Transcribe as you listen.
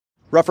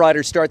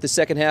RoughRiders start the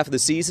second half of the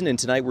season, and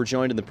tonight we're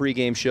joined in the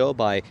pregame show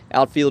by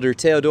outfielder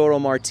Teodoro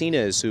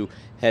Martinez, who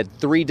had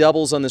 3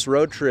 doubles on this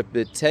road trip.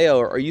 But Teo,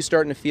 are you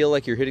starting to feel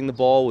like you're hitting the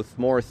ball with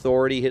more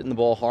authority, hitting the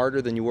ball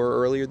harder than you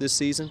were earlier this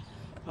season?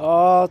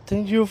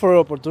 Thank you for the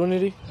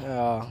opportunity.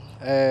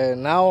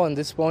 Now at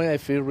this point, I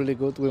feel really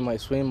good with my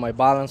swing, my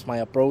balance, my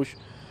approach,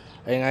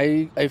 and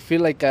I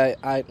feel like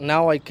I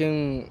now I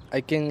can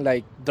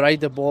like drive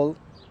the ball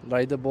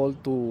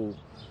to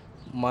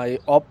my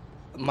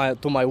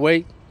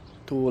way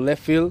to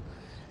left field,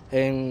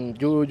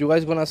 and you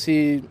guys gonna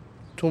see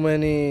too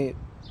many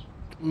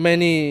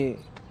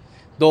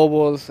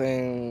doubles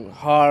and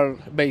hard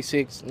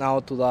basics now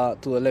to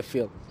the left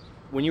field.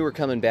 When you were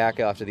coming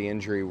back after the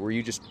injury, were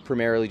you just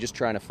primarily just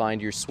trying to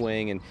find your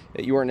swing, and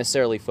you weren't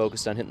necessarily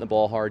focused on hitting the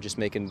ball hard, just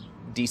making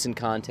decent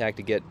contact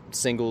to get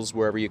singles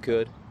wherever you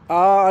could?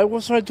 I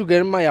was trying to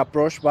get my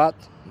approach back,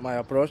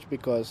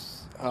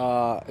 because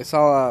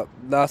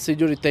that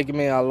surgery taking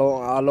me a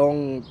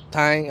long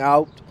time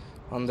out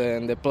on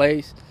the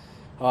place.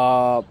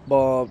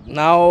 But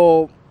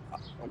now,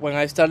 when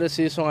I start the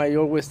season, I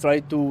always try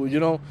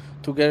to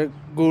get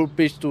good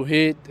pitch to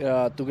hit,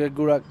 to get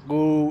good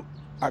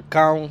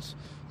accounts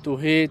to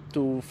hit,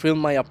 to feel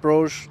my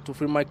approach, to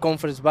feel my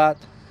confidence back.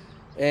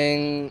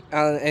 And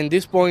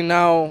this point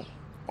now,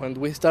 when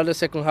we start the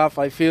second half,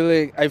 I feel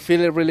it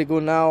really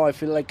good now. I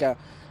feel like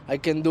I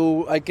can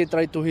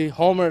try to hit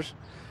homers,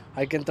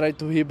 I can try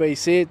to hit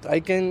base hit. I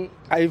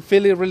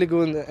feel it really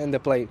good in the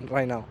play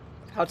right now.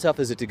 How tough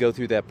is it to go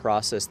through that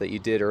process that you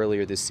did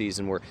earlier this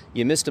season, where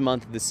you missed a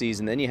month of the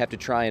season, then you have to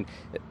try and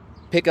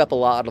pick up a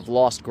lot of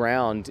lost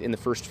ground in the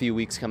first few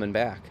weeks coming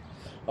back?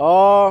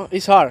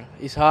 It's hard.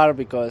 It's hard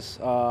because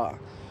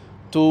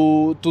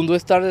to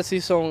start the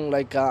season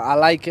I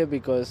like it,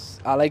 because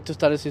I like to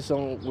start the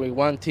season with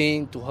one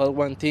team, to help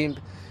one team,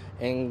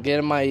 and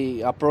get my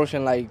approach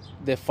in like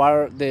the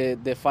 5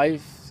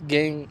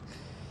 game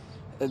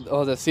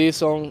of the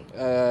season.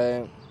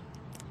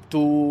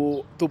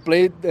 To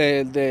play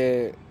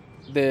the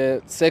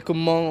second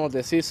month of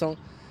the season,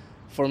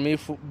 for me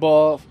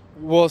football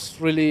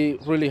was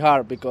really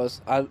hard,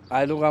 because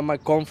I don't got my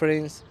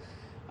confidence.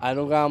 I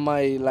don't got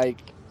my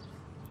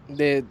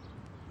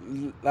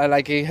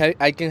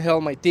I can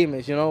help my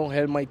teammates,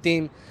 help my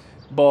team.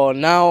 But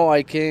now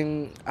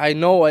I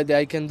know that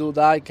I can do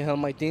that. I can help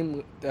my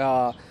team.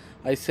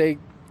 I say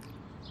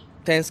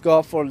thanks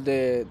God for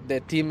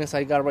the teammates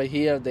I got right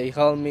here. They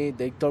help me.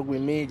 They talk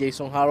with me.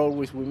 Jason Harold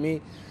was with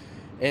me,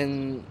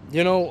 and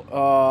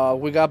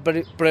we got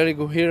pretty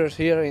good hitters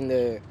here in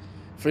the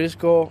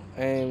Frisco,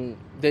 and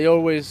they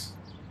always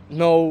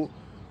know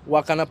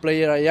what kind of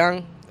player I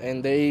am,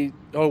 and they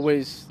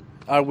always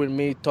are with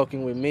me,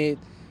 talking with me,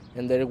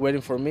 and they're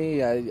waiting for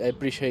me. I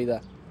appreciate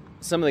that.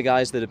 Some of the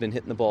guys that have been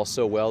hitting the ball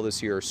so well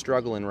this year are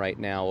struggling right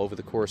now over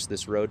the course of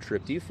this road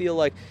trip. Do you feel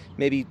like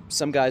maybe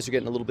some guys are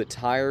getting a little bit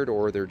tired,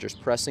 or they're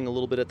just pressing a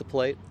little bit at the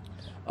plate?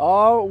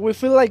 We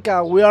feel like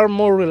we are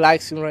more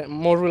relaxing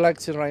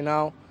right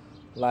now.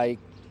 Like,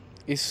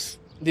 it's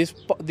this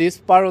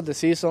part of the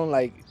season,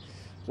 like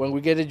when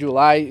we get to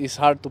July, it's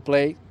hard to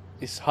play.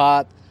 It's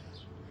hot.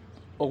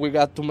 Or we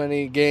got too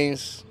many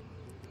games.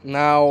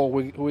 Now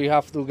we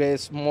have to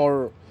get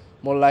more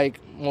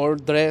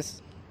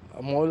dress,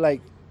 more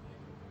like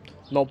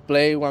not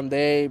play one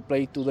day,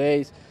 play 2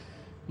 days.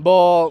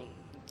 But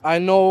I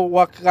know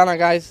what kind of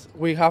guys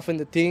we have in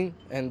the team,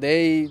 and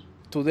they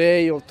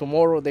today or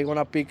tomorrow they're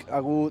gonna pick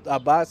a good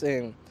at-bat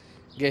and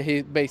get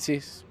his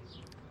bases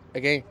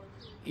again.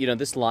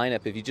 This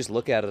lineup, if you just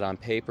look at it on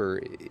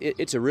paper,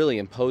 it's a really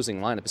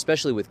imposing lineup,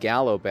 especially with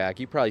Gallo back.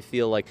 You probably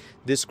feel like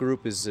this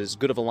group is as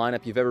good of a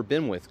lineup you've ever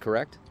been with,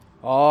 correct?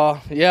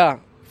 Yeah.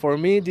 For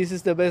me, this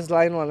is the best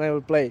lineup I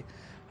ever play.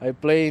 I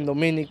play in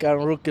Dominican,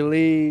 Rookie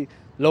League,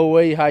 Low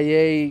A, High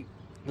A,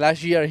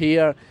 last year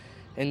here.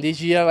 And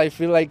this year I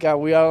feel like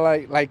we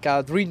are like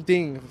a dream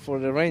team for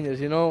the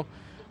Rangers,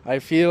 I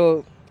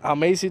feel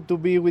amazing to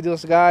be with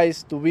those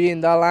guys, to be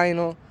in that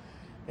lineup.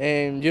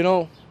 And,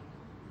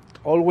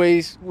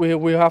 always we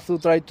have to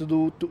try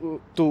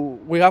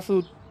we have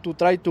to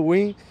try to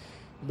win,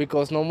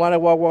 because no matter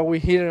what we're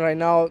hearing right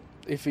now,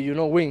 if you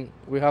don't win,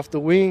 we have to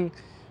win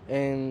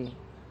and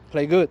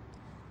play good.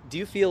 Do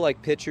you feel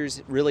like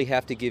pitchers really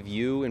have to give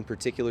you in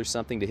particular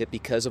something to hit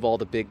because of all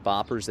the big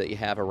boppers that you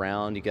have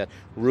around? You got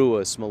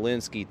Rua,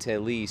 Smolinski,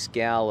 Telis,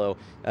 Gallo.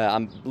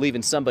 I'm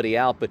leaving somebody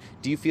out, but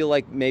do you feel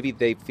like maybe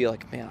they feel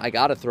like, man, I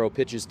got to throw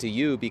pitches to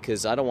you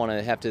because I don't want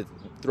to have to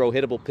throw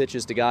hittable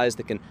pitches to guys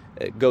that can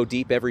go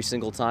deep every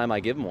single time I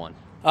give them one?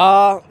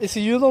 If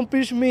you don't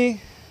pitch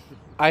me,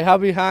 I have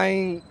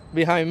behind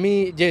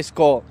me Jay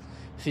Scott.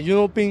 If you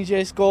don't pitch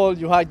Jay Scott,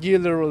 you have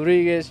Gilder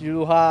Rodriguez,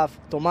 you have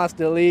Tomas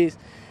Delis,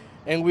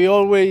 and we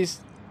always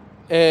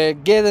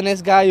get the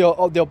next guy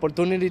the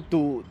opportunity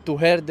to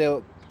help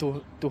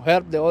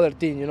the other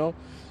team,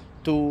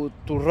 to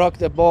rock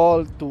the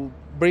ball, to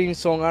bring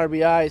some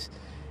RBIs,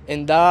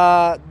 and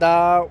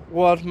that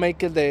was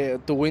make it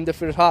to win the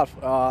first half,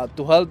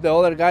 to help the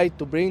other guy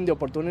to bring the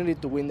opportunity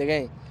to win the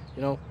game,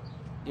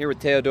 Here with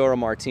Teodoro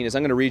Martinez,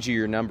 I'm going to read you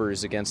your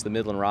numbers against the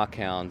Midland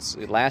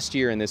Rockhounds. Last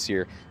year and this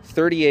year,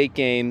 38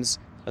 games,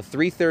 a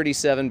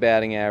 .337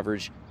 batting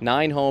average,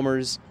 9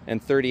 homers, and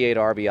 38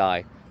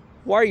 RBI.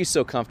 Why are you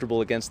so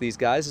comfortable against these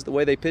guys? Is the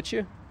way they pitch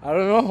you? I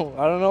don't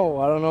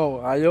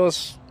know. I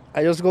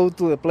just go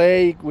to the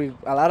play with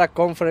a lot of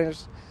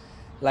confidence,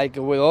 like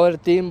with other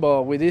team,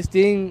 but with this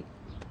team,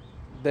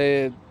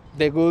 the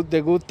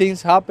good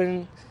things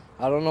happen.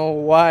 I don't know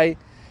why,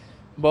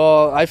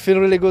 but I feel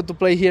really good to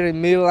play here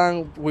in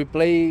Milan. We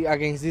play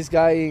against this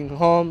guy in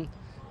home.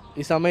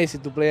 It's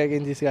amazing to play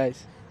against these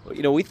guys. Well,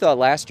 you know, we thought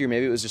last year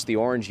maybe it was just the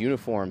orange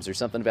uniforms or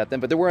something about them,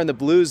 but they're wearing the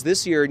blues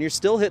this year, and you're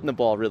still hitting the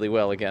ball really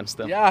well against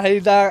them. Yeah, I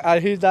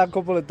hit that a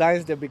couple of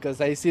times there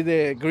because I see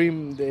the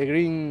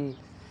green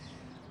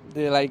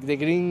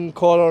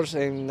colors,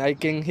 and I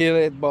can hear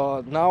it.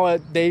 But now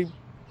they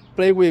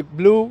play with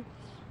blue.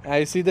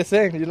 I see the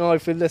same. You know, I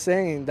feel the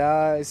same. And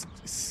that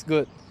is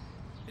good.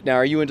 Now,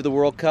 are you into the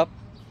World Cup?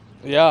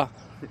 Yeah.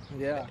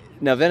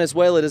 Now,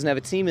 Venezuela doesn't have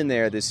a team in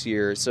there this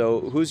year, so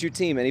who's your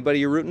team? Anybody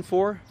you're rooting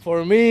for?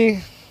 For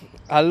me,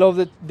 I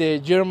love the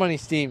Germany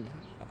team.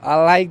 I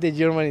like the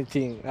Germany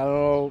team. I don't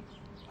know.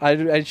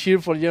 I cheer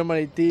for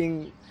Germany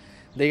team.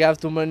 They have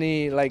too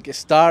many like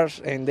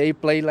stars, and they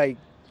play like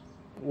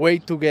way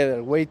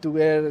together.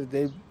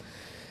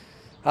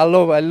 I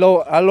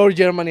love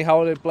Germany,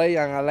 how they play,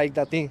 and I like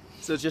that team.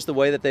 So it's just the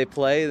way that they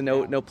play,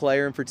 no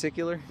player in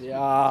particular?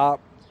 Yeah,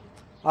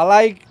 I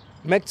like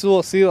Mesut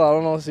Ozil. I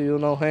don't know if you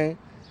know him.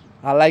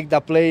 I like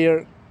that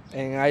player,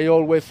 and I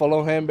always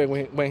follow him. But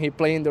when he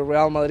play in the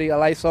Real Madrid, I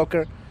like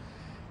soccer,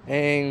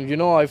 and you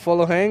know I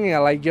follow him, and I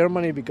like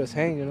Germany because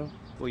him, you know.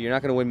 Well, you're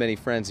not going to win many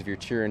friends if you're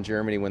cheering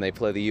Germany when they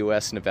play the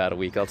U.S. in about a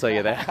week. I'll tell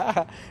you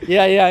that.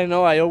 Yeah, I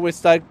know. I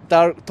always talk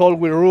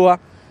with Rua,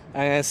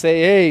 and I say,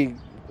 hey,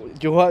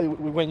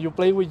 when you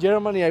play with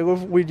Germany, I go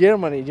with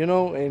Germany, you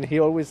know. And he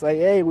always say,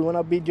 hey, we want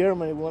to beat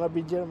Germany.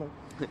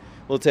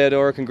 Well,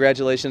 Teodoro,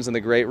 congratulations on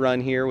the great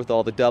run here with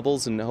all the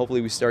doubles, and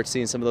hopefully we start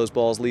seeing some of those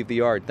balls leave the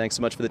yard. Thanks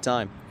so much for the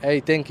time. Hey,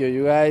 thank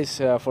you guys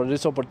for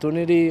this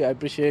opportunity. I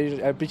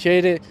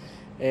appreciate it.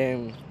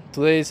 And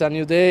today is a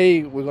new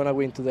day. We're gonna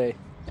win today.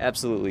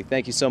 Absolutely.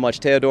 Thank you so much,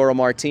 Teodoro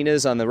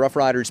Martinez, on the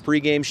RoughRiders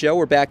pregame show.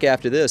 We're back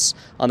after this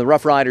on the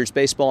RoughRiders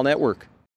Baseball Network.